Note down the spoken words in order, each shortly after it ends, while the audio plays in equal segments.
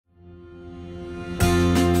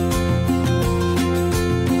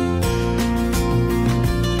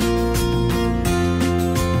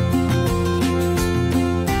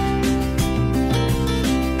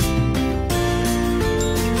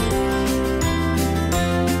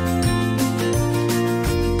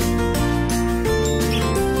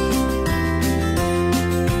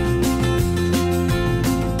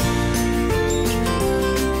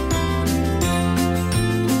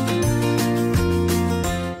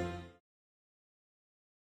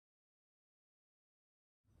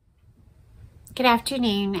Good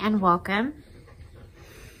afternoon and welcome.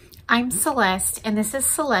 I'm Celeste and this is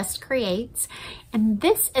Celeste Creates, and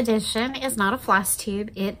this edition is not a floss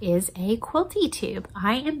tube, it is a QuiltyTube.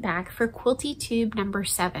 I am back for QuiltyTube number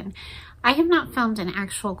 7. I have not filmed an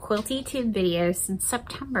actual QuiltyTube video since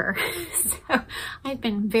September, so I've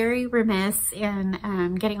been very remiss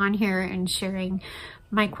in getting on here and sharing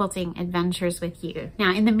my quilting adventures with you.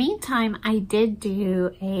 Now, in the meantime, I did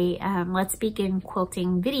do a Let's Begin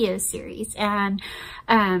Quilting video series, and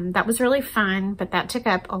that was really fun, but that took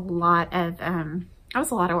up a lot of, that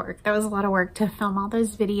was a lot of work. That was a lot of work to film all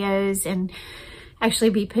those videos and actually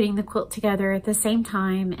be putting the quilt together at the same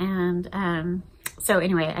time. And so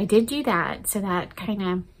anyway, I did do that. So that kind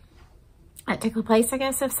of, that took the place, I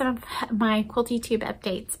guess, of some of my QuiltyTube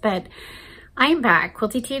updates, but I am back.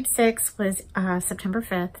 QuiltyTube 6 was September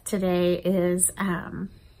 5th. Today is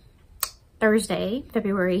Thursday,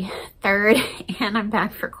 February 3rd, and I'm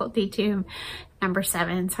back for QuiltyTube number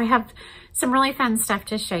 7. So I have some really fun stuff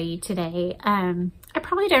to show you today. I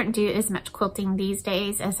probably don't do as much quilting these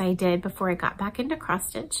days as I did before I got back into cross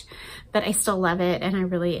stitch, but I still love it and I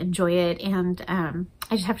really enjoy it. And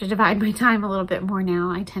I just have to divide my time a little bit more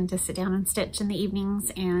now. I tend to sit down and stitch in the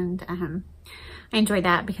evenings, and I enjoy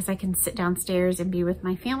that because I can sit downstairs and be with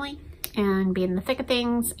my family and be in the thick of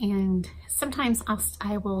things. And sometimes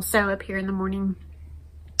I will sew up here in the morning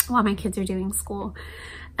while my kids are doing school.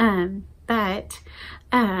 But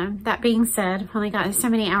that being said, I've only got so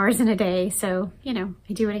many hours in a day, so, you know,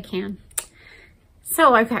 I do what I can.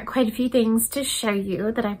 So I've got quite a few things to show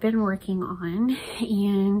you that I've been working on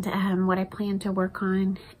and what I plan to work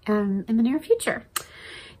on in the near future.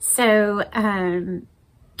 So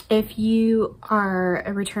if you are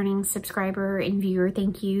a returning subscriber and viewer,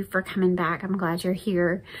 thank you for coming back. I'm glad you're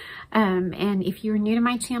here. And if you're new to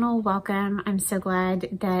my channel, welcome. I'm so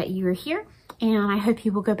glad that you are here. And I hope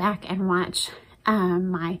you will go back and watch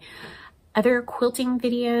my other quilting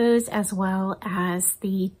videos, as well as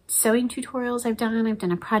the sewing tutorials I've done. I've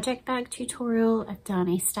done a project bag tutorial. I've done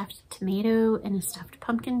a stuffed tomato and a stuffed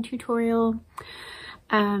pumpkin tutorial.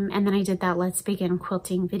 And then I did that Let's Begin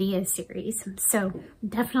Quilting video series. So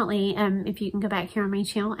definitely, if you can go back here on my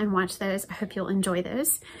channel and watch those, I hope you'll enjoy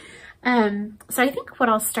those. So I think what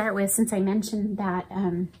I'll start with, since I mentioned that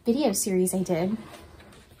video series I did,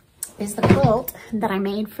 is the quilt that I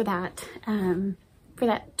made for that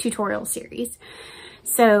tutorial series.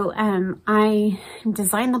 So I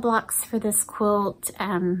designed the blocks for this quilt,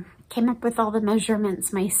 came up with all the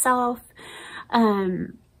measurements myself,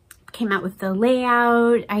 came out with the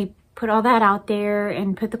layout. I put all that out there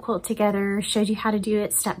and put the quilt together, showed you how to do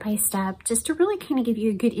it step by step, just to really kind of give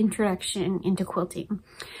you a good introduction into quilting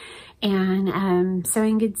and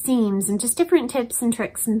sewing good seams and just different tips and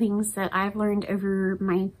tricks and things that I've learned over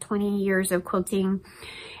my 20 years of quilting,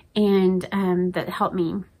 and that helped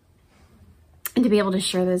me, and to be able to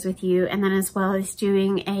share those with you. And then as well as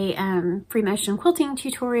doing a free motion quilting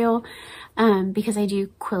tutorial, because I do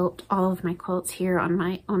quilt all of my quilts here on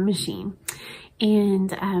my own machine.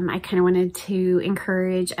 And I kind of wanted to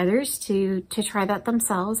encourage others to try that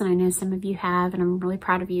themselves. And I know some of you have, and I'm really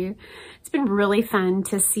proud of you. It's been really fun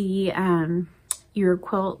to see your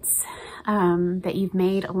quilts that you've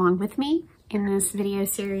made along with me in this video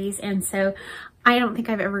series. And so I don't think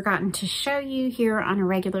I've ever gotten to show you here on a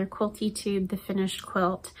regular QuiltyTube the finished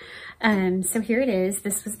quilt. So here it is.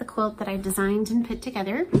 This was the quilt that I designed and put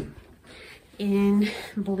together in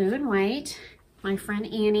blue and white. My friend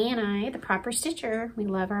Annie and I, the proper stitcher, we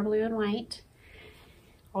love our blue and white.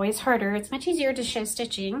 Always harder. It's much easier to show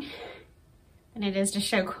stitching than it is to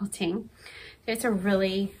show quilting. So it's a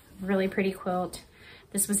really, really pretty quilt.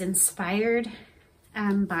 This was inspired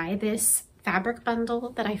by this fabric bundle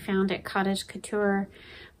that I found at Cottage Couture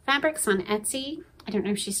Fabrics on Etsy. I don't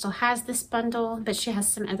know if she still has this bundle, but she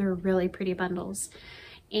has some other really pretty bundles.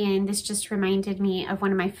 And this just reminded me of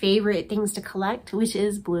one of my favorite things to collect, which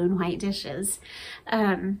is blue and white dishes.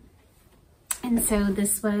 And so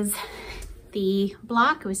this was the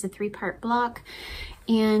block. It was a 3-part block.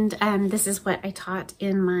 And this is what I taught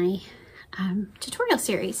in my tutorial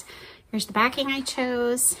series. Here's the backing I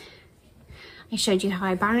chose. I showed you how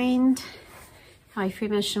I bind, how I free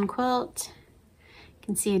motion quilt. You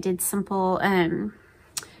can see I did simple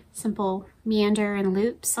meander and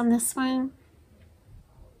loops on this one.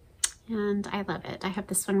 And I love it. I have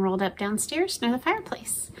this one rolled up downstairs near the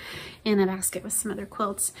fireplace in a basket with some other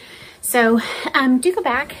quilts. So do go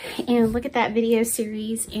back and look at that video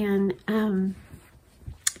series, and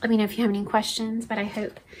let me know if you have any questions. But I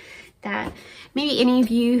hope that maybe any of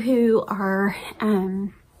you who are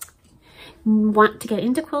want to get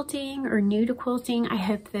into quilting or new to quilting, I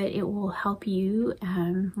hope that it will help you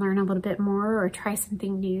learn a little bit more or try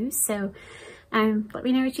something new. So let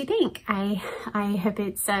me know what you think. I hope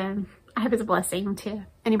it's a blessing to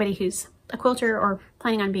anybody who's a quilter or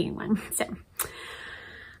planning on being one. So,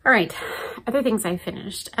 all right, other things I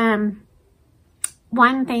finished.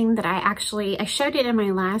 One thing that I showed it in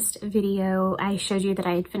my last video. I showed you that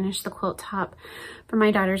I had finished the quilt top for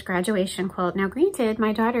my daughter's graduation quilt. Now, granted,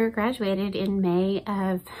 my daughter graduated in May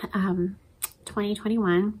of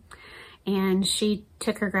 2021, and she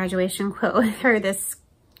took her graduation quilt with her this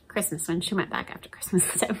Christmas when she went back after Christmas.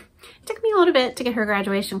 So it took me a little bit to get her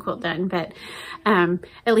graduation quilt done, but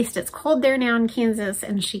at least it's cold there now in Kansas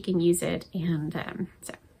and she can use it. And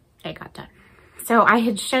so it got done. So I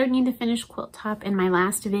had shown you the finished quilt top in my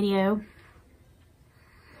last video.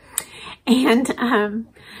 And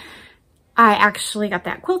I actually got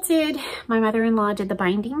that quilted. My mother-in-law did the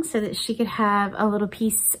binding so that she could have a little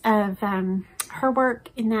piece of her work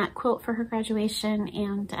in that quilt for her graduation.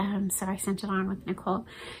 And so I sent it on with Nicole.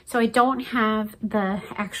 So I don't have the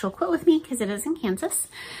actual quilt with me because it is in Kansas.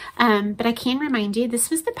 But I can remind you, this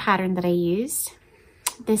was the pattern that I used.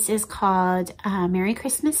 This is called Merry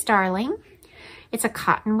Christmas, Darling. It's a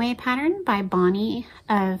cottonway pattern by Bonnie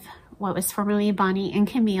of what was formerly Bonnie and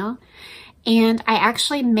Camille. And I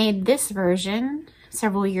actually made this version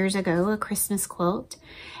several years ago, a Christmas quilt.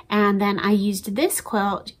 And then I used this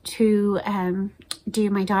quilt to do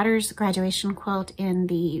my daughter's graduation quilt in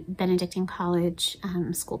the Benedictine College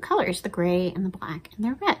school colors, the gray and the black and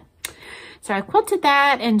the red. So I quilted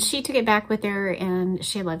that and she took it back with her and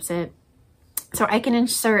she loves it. So I can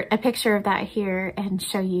insert a picture of that here and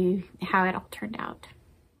show you how it all turned out.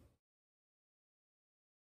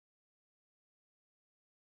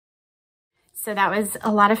 So that was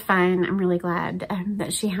a lot of fun. I'm really glad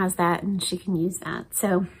that she has that and she can use that.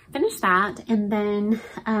 So finished that. And then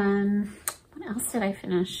what else did I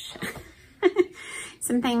finish?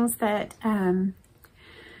 Some things that I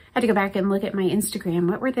had to go back and look at my Instagram.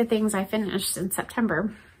 What were the things I finished in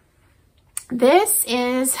September? This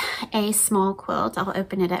is a small quilt. I'll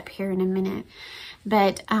open it up here in a minute,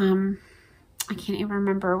 but I can't even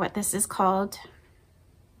remember what this is called.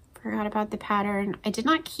 Forgot about the pattern. I did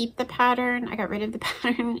not keep the pattern. I got rid of the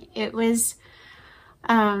pattern. It was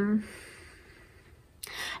a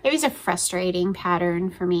frustrating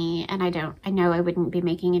pattern for me, and I know I wouldn't be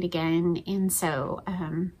making it again, and so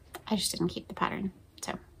I just didn't keep the pattern.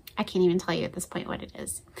 So I can't even tell you at this point what it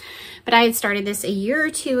is. But I had started this a year or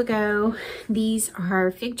two ago. These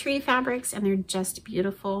are fig tree fabrics and they're just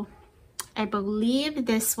beautiful. I believe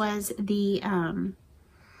this was the, I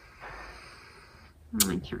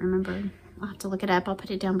can't remember. I'll have to look it up. I'll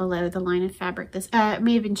put it down below the line of fabric. This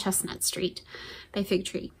may have been Chestnut Street by Fig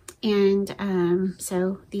Tree. And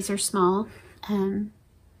so these are small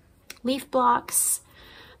leaf blocks.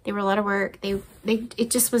 They were a lot of work.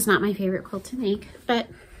 It just was not my favorite quilt to make, but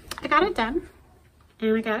I got it done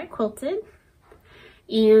and I got it quilted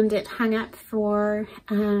and it hung up for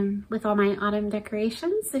with all my autumn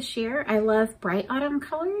decorations this year. I love bright autumn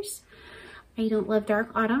colors. I don't love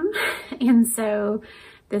dark autumn, and so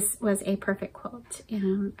this was a perfect quilt.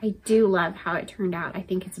 I do love how it turned out. I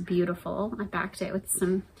think it's beautiful. I backed it with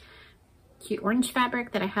some cute orange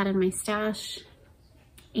fabric that I had in my stash,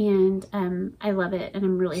 and I love it, and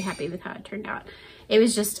I'm really happy with how it turned out. It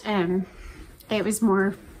was just, it was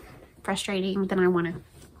more frustrating than I want a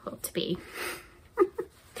quilt to be.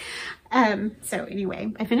 So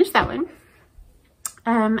anyway, I finished that one.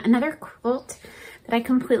 Another quilt that I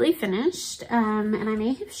completely finished, and I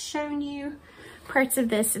may have shown you parts of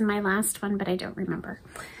this in my last one, but I don't remember.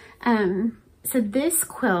 So this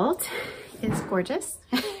quilt is gorgeous.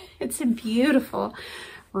 It's a beautiful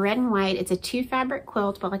red and white. It's a 2 fabric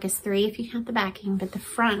quilt, well, I guess 3 if you count the backing, but the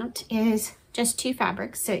front is just 2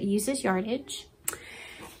 fabrics, so it uses yardage.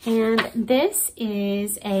 And this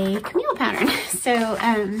is a Camille pattern. So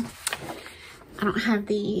I don't have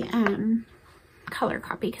the color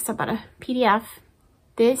copy because I bought a PDF.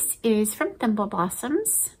 This is from Thimble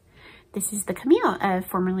Blossoms. This is the Camille,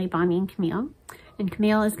 formerly Bonnie and Camille. And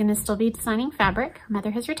Camille is going to still be designing fabric. Her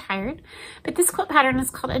mother has retired. But this quilt pattern is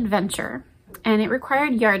called Adventure. And it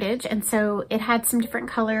required yardage. And so it had some different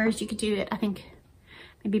colors. You could do it, I think,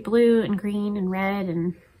 maybe blue and green and red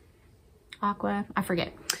and aqua. I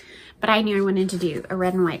forget. But I knew I wanted to do a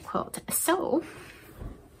red and white quilt. So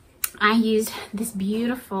I used this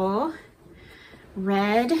beautiful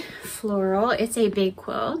red floral. It's a big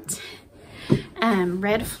quilt.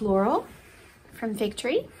 Red floral from Fig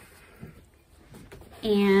Tree.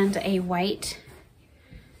 And a white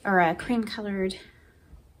or a cream colored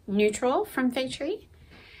neutral from Fig Tree.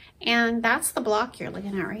 And that's the block you're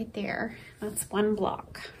looking at right there. That's one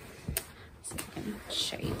block. So I can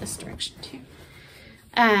show you this direction too.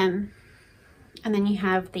 And then you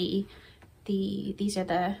have these are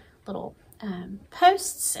the little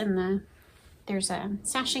posts, and there's a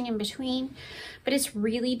sashing in between, but it's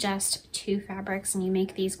really just 2 fabrics, and you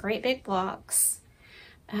make these great big blocks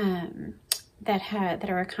that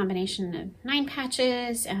are a combination of 9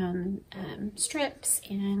 patches and strips,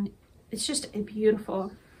 and it's just a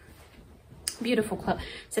beautiful quilt.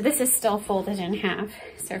 So this is still folded in half.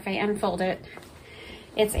 So if I unfold it,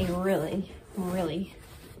 it's a really, really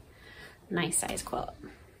nice size quilt.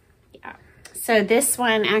 Yeah. So this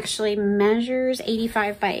one actually measures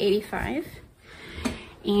 85 by 85.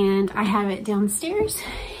 And I have it downstairs.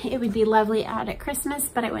 It would be lovely out at Christmas,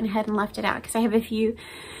 but I went ahead and left it out because I have a few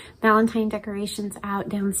Valentine decorations out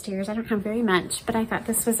downstairs. I don't have very much, but I thought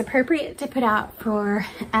this was appropriate to put out for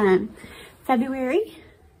February.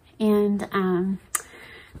 And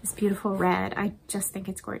this beautiful red, I just think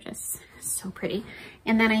it's gorgeous. So pretty.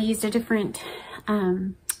 And then I used a different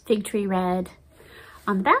fig tree red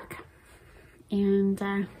on the back, and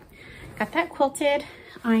got that quilted.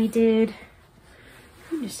 I did,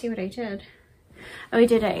 let me just see what I did. Oh, I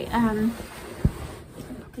did a, I'll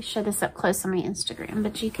probably show this up close on my Instagram,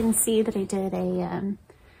 but you can see that I did a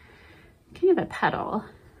kind of a petal,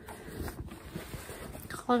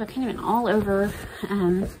 kind of an all over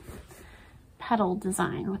petal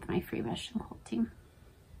design with my free Russian quilting.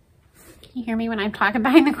 Can you hear me when I'm talking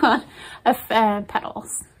behind the quilt of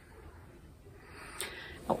petals?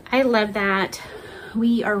 Oh, I love that.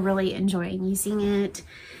 We are really enjoying using it,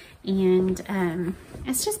 and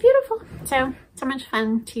it's just beautiful. So much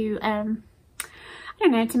fun to, I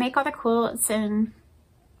don't know, to make all the quilts and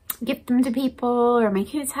gift them to people, or my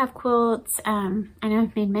kids have quilts. I know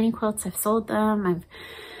I've made many quilts, I've sold them, I've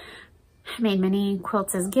made many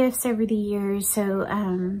quilts as gifts over the years. So,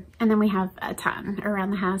 and then we have a ton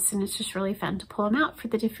around the house, and it's just really fun to pull them out for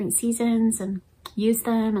the different seasons and use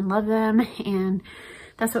them and love them. And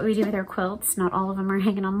that's what we do with our quilts. Not all of them are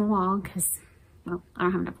hanging on the wall because, well, I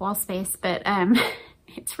don't have enough wall space, but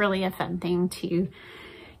it's really a fun thing to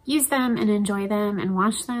use them and enjoy them and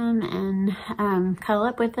wash them and cuddle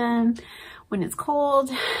up with them when it's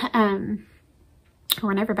cold. Or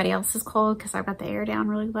when everybody else is cold, because I've got the air down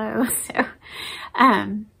really low. So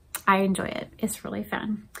I enjoy it. It's really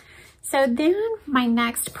fun. So then my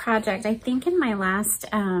next project, I think in my last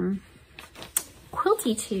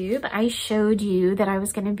QuiltyTube, I showed you that I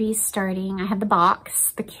was going to be starting, I had the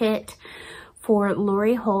box, the kit for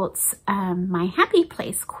Lori Holt's My Happy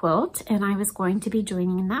Place quilt, and I was going to be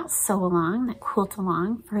joining in that sew along, that quilt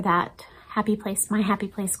along for that Happy Place, My Happy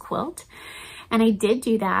Place quilt. And I did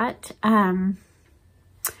do that.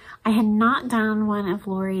 I had not done one of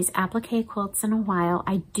Lori's applique quilts in a while.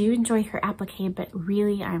 I do enjoy her applique, but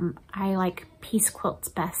really I like piece quilts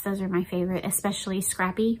best. Those are my favorite, especially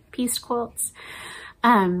scrappy piece quilts.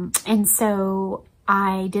 And so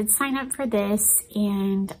I did sign up for this,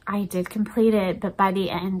 and I did complete it, but by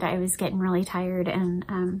the end I was getting really tired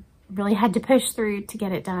and really had to push through to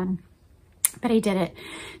get it done. But I did it.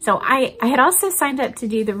 So I had also signed up to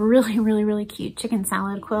do the really, really, really cute chicken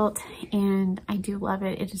salad quilt, and I do love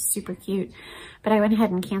it. It is super cute. But I went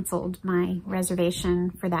ahead and canceled my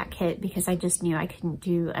reservation for that kit because I just knew I couldn't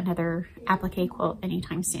do another applique quilt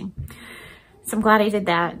anytime soon. So I'm glad I did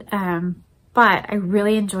that. But I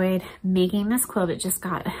really enjoyed making this quilt. It just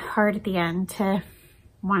got hard at the end to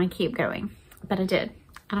want to keep going, but I did,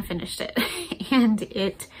 and I finished it. And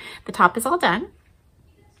the top is all done.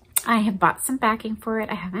 I have bought some backing for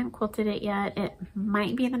it. I haven't quilted it yet. It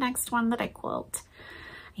might be the next one that I quilt.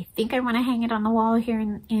 I think I want to hang it on the wall here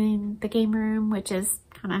in the game room, which is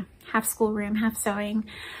kind of half schoolroom, half sewing.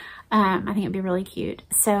 I think it'd be really cute.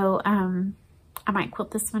 So I might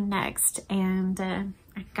quilt this one next, and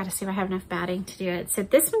I've got to see if I have enough batting to do it. So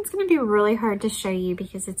this one's going to be really hard to show you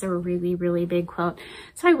because it's a really, really big quilt.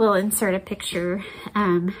 So I will insert a picture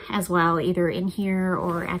as well, either in here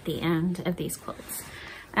or at the end of these quilts.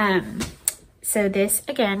 So this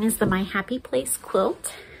again is the My Happy Place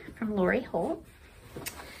quilt from Lori Holt,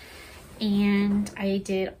 and I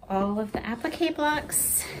did all of the applique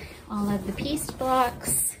blocks, all of the pieced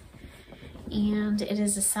blocks, and it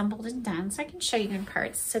is assembled and done. So I can show you in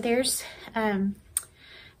parts. So there's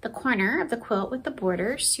the corner of the quilt with the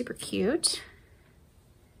border, super cute.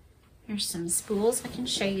 There's some spools. I can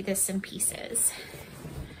show you this in pieces.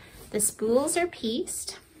 The spools are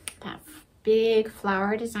pieced. That big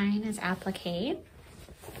flower design is applique.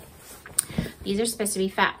 These are supposed to be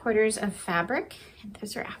fat quarters of fabric, and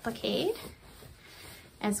those are applique,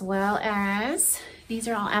 as well as these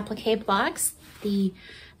are all applique blocks. The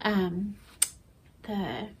what do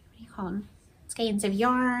you call them? Skeins of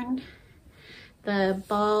yarn, the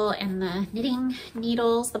ball and the knitting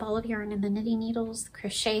needles, the ball of yarn and the knitting needles, the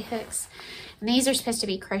crochet hooks. And these are supposed to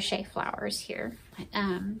be crochet flowers here.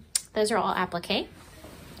 Those are all applique.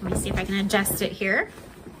 Let me see if I can adjust it here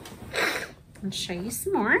and show you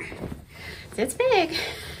some more. So it's big.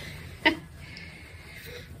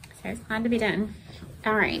 So it's glad to be done.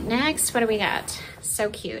 All right, next, what do we got? So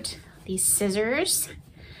cute. These scissors,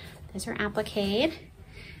 those are applique.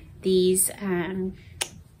 These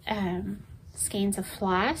skeins of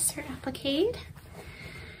floss are applique.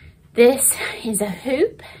 This is a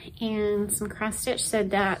hoop and some cross stitch. So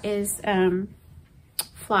that is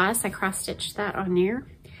floss. I cross stitched that on there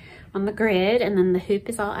on the grid, and then the hoop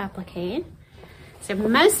is all applique. So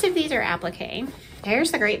most of these are applique.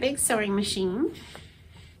 There's the great big sewing machine.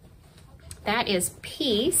 That is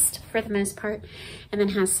pieced for the most part, and then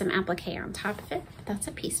has some applique on top of it. That's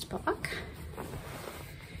a pieced block.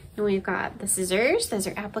 And we've got the scissors, those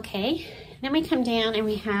are applique. Then we come down and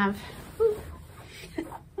we have,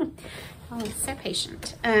 oh, so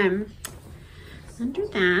patient. Under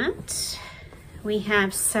that, we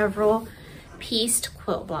have several pieced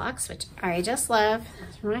quilt blocks, which I just love.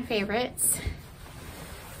 Those are my favorites.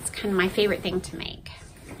 It's kind of my favorite thing to make.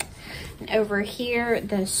 And over here,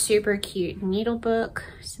 the super cute needle book.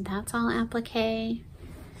 So that's all applique.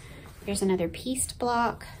 There's another pieced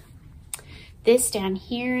block. This down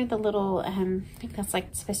here, the little, I think that's like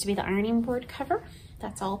supposed to be the ironing board cover.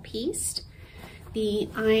 That's all pieced. The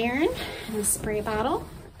iron and the spray bottle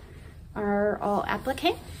are all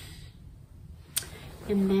applique.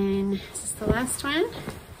 And then, this is the last one.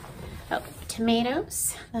 Oh,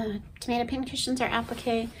 tomatoes. The tomato pin cushions are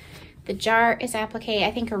applique. The jar is applique.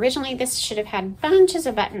 I think originally this should have had bunches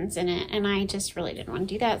of buttons in it, and I just really didn't want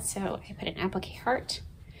to do that, so I put an applique heart.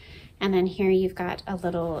 And then here you've got a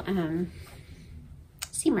little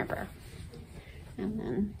seam ripper. And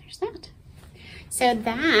then there's that. So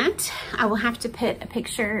that, I will have to put a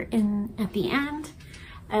picture in at the end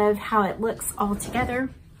of how it looks all together.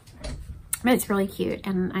 But it's really cute,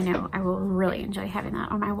 and I know I will really enjoy having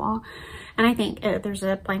that on my wall. And I think there's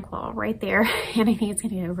a blank wall right there, and I think it's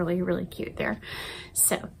gonna go really, really cute there.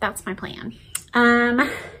 So that's my plan. Then,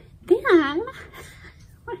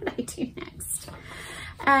 what did I do next?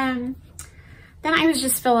 Then I was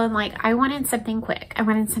just feeling like I wanted something quick. I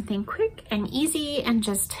wanted something quick and easy and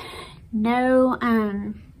just no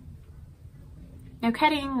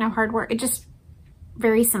cutting, no hard work. It just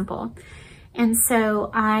very simple. And so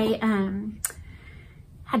I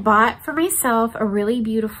had bought for myself a really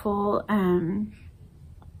beautiful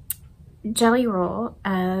jelly roll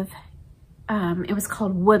of, it was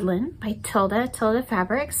called Woodland by Tilda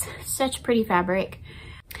Fabrics. Such pretty fabric.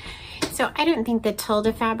 So I don't think the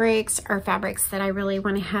Tilda fabrics are fabrics that I really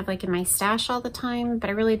want to have like in my stash all the time, but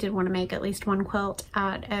I really did want to make at least one quilt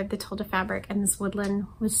out of the Tilda fabric, and this Woodland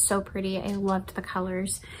was so pretty. I loved the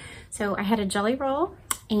colors. So I had a jelly roll,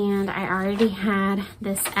 and I already had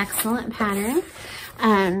this excellent pattern.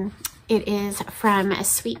 It is from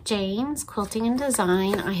Sweet Jane's Quilting and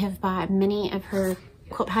Design. I have bought many of her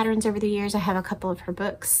quilt patterns over the years. I have a couple of her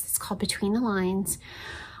books. It's called Between the Lines.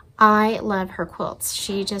 I love her quilts.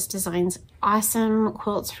 She just designs awesome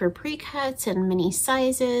quilts for pre-cuts and many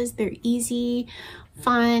sizes. They're easy,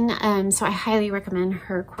 fun, so I highly recommend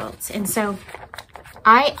her quilts. And so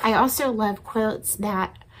I also love quilts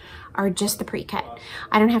that are just the pre-cut.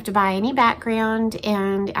 I don't have to buy any background,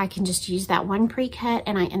 and I can just use that one pre-cut,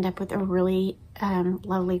 and I end up with a really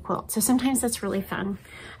lovely quilt. So sometimes that's really fun.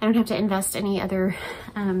 I don't have to invest any other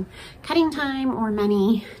cutting time or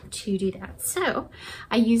money to do that. So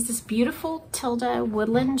I use this beautiful Tilda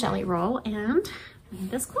Woodland jelly roll and made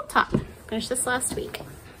this quilt top. Finished this last week.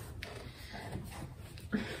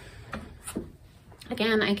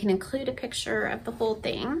 Again, I can include a picture of the whole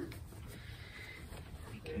thing.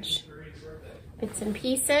 Bits and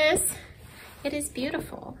pieces. It is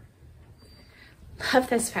beautiful. Love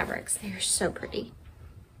those fabrics. They are so pretty.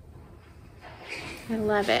 I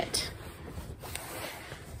love it.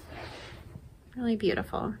 Really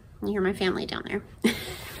beautiful. You hear my family down there.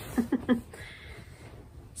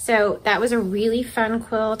 So that was a really fun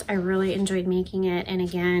quilt. I really enjoyed making it. And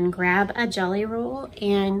again, grab a jelly roll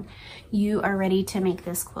and you are ready to make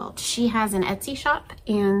this quilt. She has an Etsy shop,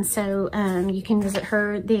 and so you can visit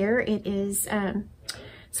her there. It is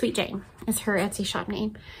Sweet Jane is her Etsy shop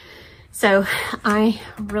name. So I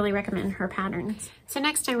really recommend her patterns. So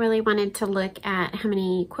next I really wanted to look at how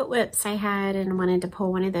many quilt whips I had and wanted to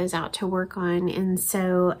pull one of those out to work on. And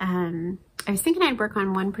so I was thinking I'd work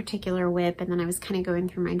on one particular whip, and then I was kind of going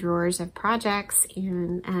through my drawers of projects,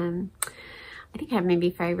 and I think I have maybe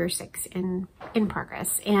 5 or 6 in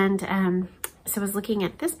progress. And so I was looking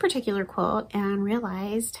at this particular quilt and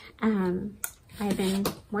realized I've been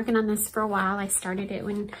working on this for a while. I started it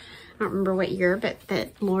when, I don't remember what year, but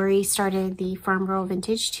that Lori started the Farm Girl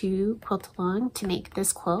Vintage 2 quilt along to make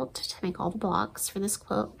this quilt, to make all the blocks for this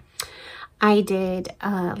quilt. I did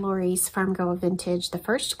Lori's Farm Girl Vintage, the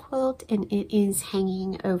first quilt, and it is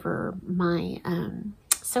hanging over my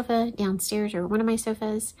sofa downstairs, or one of my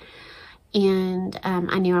sofas. And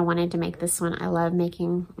I knew I wanted to make this one. I love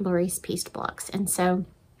making Lori's pieced blocks. And so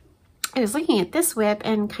I was looking at this whip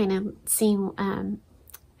and kind of seeing,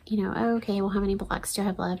 you know, oh, okay, well, how many blocks do I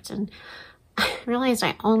have left? And I realized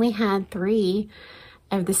I only had 3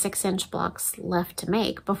 of the 6-inch blocks left to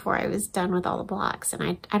make before I was done with all the blocks.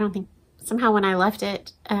 And I don't think, somehow when I left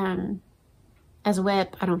it as a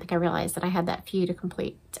whip, I don't think I realized that I had that few to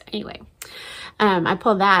complete. So anyway, I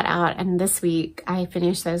pulled that out, and this week I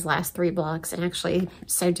finished those last 3 blocks and actually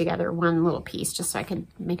sewed together one little piece just so I could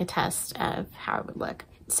make a test of how it would look.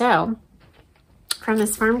 So from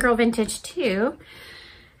this Farm Girl Vintage 2,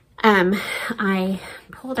 I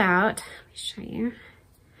pulled out, let me show you.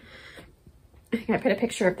 I think I put a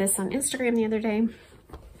picture of this on Instagram the other day,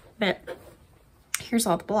 but here's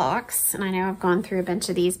all the blocks. And I know I've gone through a bunch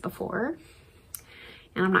of these before,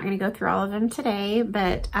 and I'm not going to go through all of them today,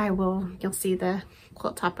 but I will, you'll see the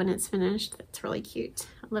quilt top when it's finished. That's really cute.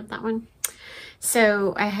 I love that one.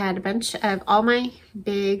 So I had a bunch of, all my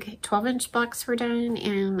big 12-inch blocks were done,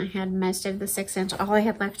 and I had most of the 6-inch. All I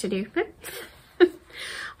had left to do,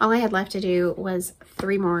 all I had left to do was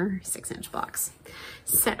 3 more 6-inch blocks.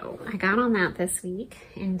 So I got on that this week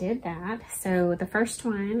and did that. So the first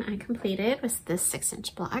one I completed was this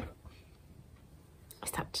 6-inch block. I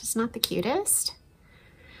thought, just not the cutest.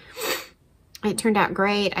 It turned out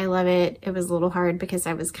great. I love it. It was a little hard because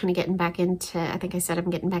I was kind of getting back into, I think I said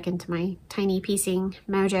I'm getting back into my tiny piecing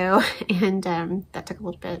mojo, and that took a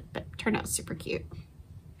little bit, but turned out super cute.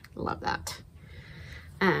 Love that.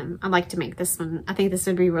 I'd like to make this one. I think this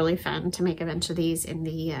would be really fun to make a bunch of these in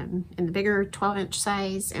the bigger 12-inch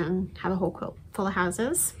size and have a whole quilt full of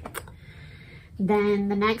houses. Then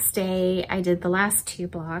the next day I did the last 2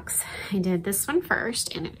 blocks. I did this one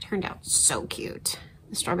first, and it turned out so cute.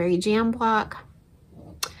 The strawberry jam block.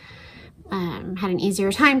 Had an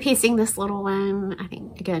easier time piecing this little one. I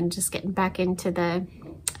think, again, just getting back into the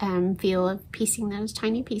feel of piecing those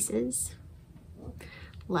tiny pieces.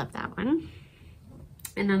 Love that one.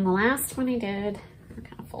 And then the last one I did, I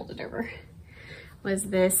kind of folded over, was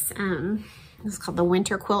this, it's called the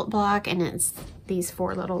Winter Quilt Block, and it's these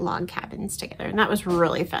 4 little log cabins together. And that was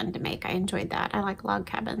really fun to make. I enjoyed that. I like log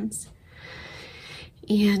cabins.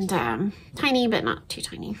 And tiny, but not too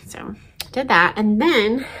tiny. So did that. And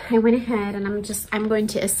then I went ahead and I'm going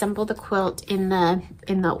to assemble the quilt in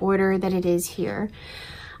the order that it is here.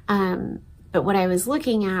 But what I was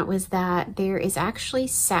looking at was that there is actually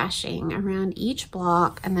sashing around each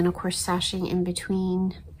block, and then of course sashing in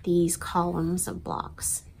between these columns of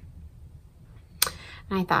blocks.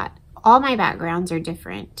 And I thought, all my backgrounds are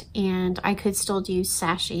different, and I could still do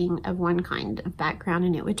sashing of one kind of background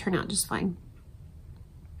and it would turn out just fine.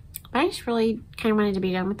 But I just really kind of wanted to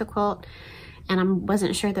be done with the quilt, and I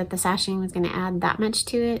wasn't sure that the sashing was going to add that much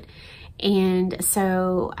to it. And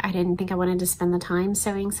so I didn't think I wanted to spend the time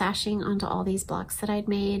sewing sashing onto all these blocks that I'd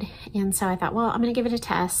made. And so I thought, well, I'm going to give it a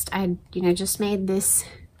test. I, just made this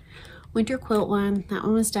winter quilt one. That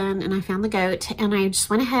one was done, and I found the goat, and I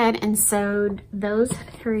just went ahead and sewed those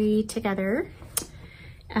 3 together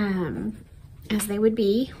as they would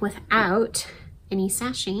be without any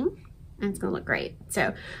sashing, and it's going to look great.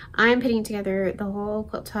 So I'm putting together the whole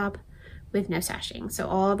quilt top with no sashing. So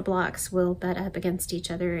all the blocks will butt up against each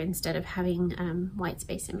other instead of having white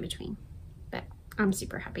space in between. But I'm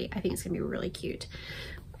super happy. I think it's gonna be really cute.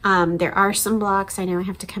 There are some blocks, I know I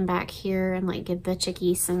have to come back here and like give the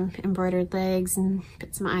chickie some embroidered legs and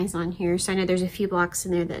put some eyes on here. So I know there's a few blocks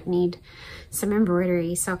in there that need some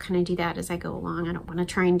embroidery. So I'll kind of do that as I go along. I don't want to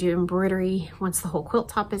try and do embroidery once the whole quilt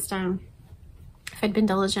top is done. If I'd been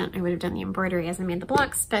diligent, I would have done the embroidery as I made the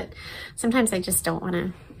blocks, but sometimes I just don't want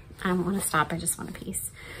to stop, I just want a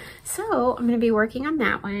piece. So I'm going to be working on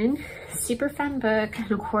that one. Super fun book,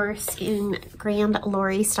 and of course in grand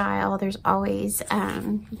Lori style, there's always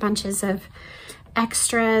bunches of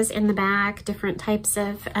extras in the back, different types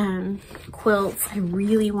of quilts. I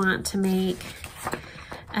really want to make,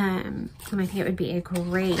 and I think it would be a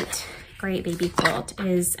great baby quilt,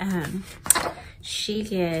 is she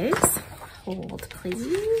gives, hold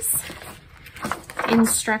please,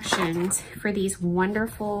 instructions for these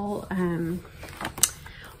wonderful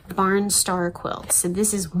barn star quilts. So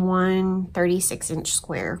this is one 36-inch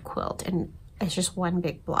square quilt, and it's just one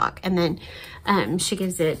big block. And then she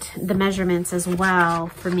gives it the measurements as well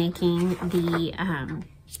for making the,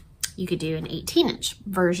 you could do an 18-inch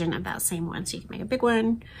version of that same one. So you can make a big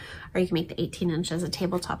one, or you can make the 18-inch as a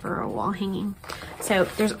tabletop or a wall hanging. So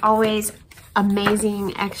there's always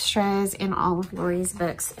amazing extras in all of Lori's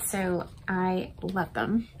books. So I love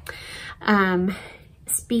them.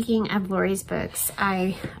 Speaking of Lori's books,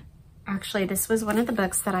 actually, this was one of the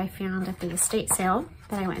books that I found at the estate sale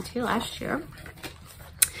that I went to last year.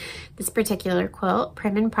 This particular quilt,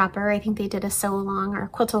 Prim and Proper, I think they did a sew along or a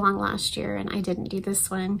quilt along last year, and I didn't do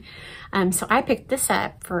this one. So I picked this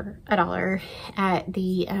up for $1 at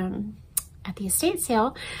the estate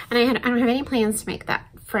sale, and I don't have any plans to make that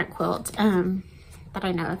front quilt that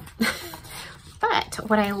I know of. But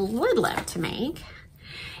what I would love to make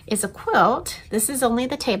is a quilt. This is only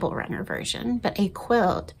the table runner version, but a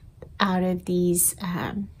quilt out of these,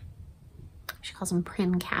 she calls them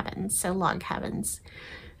prim cabins, so log cabins.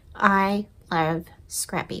 I love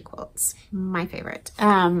scrappy quilts, my favorite.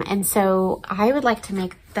 And so I would like to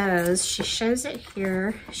make those. She shows it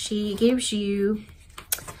here. She gives you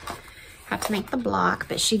how to make the block,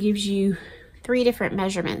 but she gives you 3 different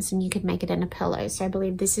measurements, and you could make it in a pillow. So I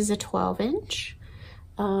believe this is a 12-inch.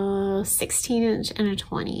 16-inch and a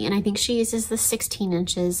 20, and I think she uses the 16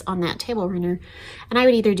 inches on that table runner, and I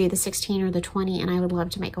would either do the 16 or the 20, and I would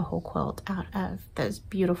love to make a whole quilt out of those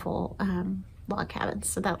beautiful log cabins.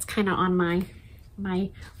 So that's kind of on my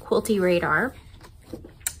quilty radar,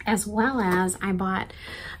 as well as I bought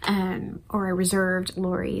or I reserved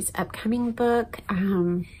Lori's upcoming book.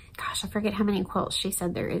 Gosh, I forget how many quilts she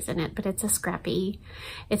said there is in it, but it's a scrappy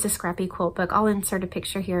quilt book. I'll insert a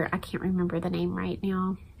picture here. I can't remember the name right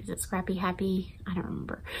now. Is it Scrappy Happy? I don't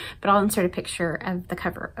remember, but I'll insert a picture of the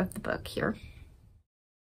cover of the book here.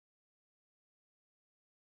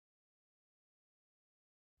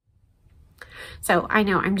 So I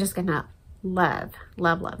know I'm just gonna love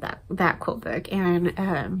that quilt book,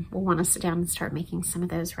 and we'll want to sit down and start making some of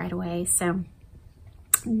those right away. So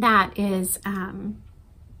that is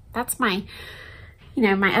that's my,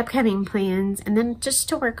 my upcoming plans. And then just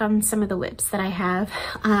to work on some of the whips that I have.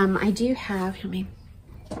 I do have, let me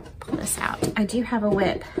pull this out. I do have a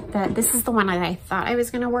whip that, this is the one that I thought I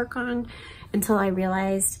was going to work on until I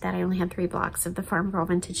realized that I only had 3 blocks of the Farm Girl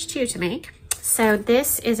Vintage 2 to make. So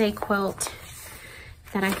this is a quilt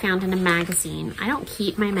that I found in a magazine. I don't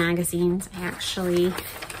keep my magazines. I actually,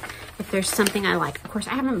 if there's something I like, of course,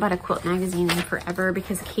 I haven't bought a quilt magazine in forever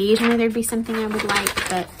because occasionally there'd be something I would like,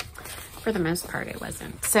 but for the most part it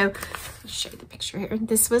wasn't. So I'll show you the picture here.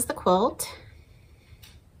 This was the quilt.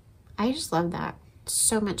 I just love that.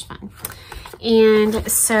 So much fun.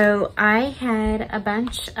 And so I had a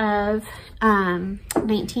bunch of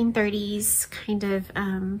 1930s kind of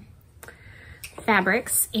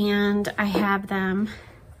fabrics, and I have them,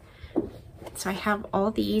 so I have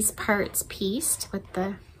all these parts pieced with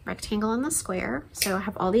the rectangle and the square. So I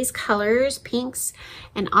have all these colors, pinks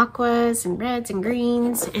and aquas and reds and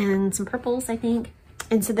greens and some purples, I think.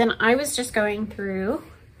 And so then I was just going through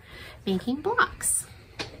making blocks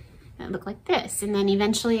that look like this. And then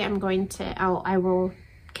eventually I'm going to, I will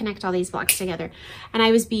connect all these blocks together. And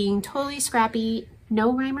I was being totally scrappy,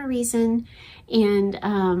 no rhyme or reason, and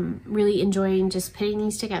really enjoying just putting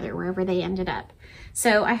these together wherever they ended up.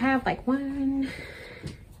 So I have like one,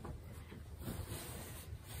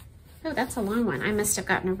 oh, that's a long one. I must have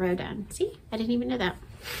gotten a row done. See, I didn't even know that.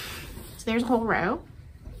 So there's a whole row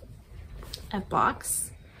of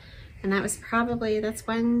blocks. And that was probably, that's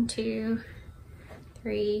 1, 2,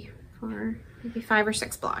 3, 4, maybe 5 or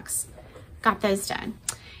 6 blocks. Got those done.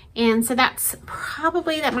 And so that's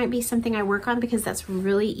probably, that might be something I work on because that's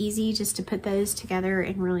really easy just to put those together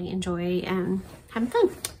and really enjoy and have fun.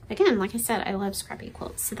 Again, like I said, I love scrappy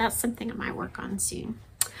quilts. So that's something I might work on soon.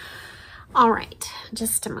 All right,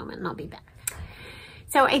 just a moment and I'll be back.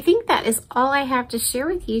 So I think that is all I have to share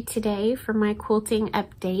with you today for my quilting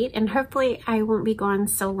update, and hopefully I won't be gone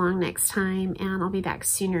so long next time and I'll be back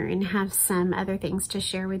sooner and have some other things to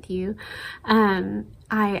share with you.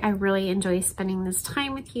 I really enjoy spending this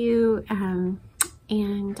time with you,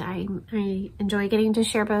 and I enjoy getting to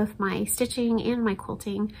share both my stitching and my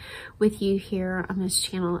quilting with you here on this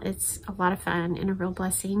channel. It's a lot of fun and a real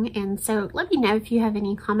blessing. And so let me know if you have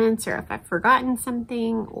any comments or if I've forgotten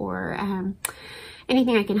something or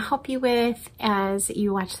anything I can help you with as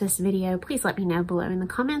you watch this video. Please let me know below in the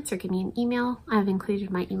comments or give me an email. I've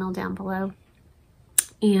included my email down below.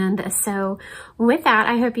 And so with that,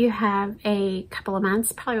 I hope you have a couple of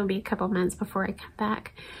months, probably will be a couple of months before I come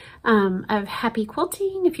back, of happy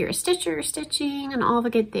quilting. If you're a stitcher, stitching and all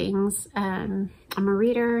the good things. I'm a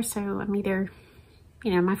reader, so I'm either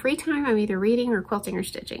you know, my free time, I'm either reading or quilting or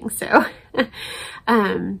stitching. So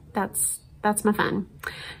that's my fun.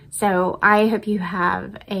 So I hope you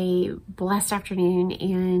have a blessed afternoon,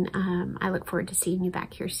 and I look forward to seeing you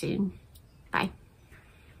back here soon. Bye.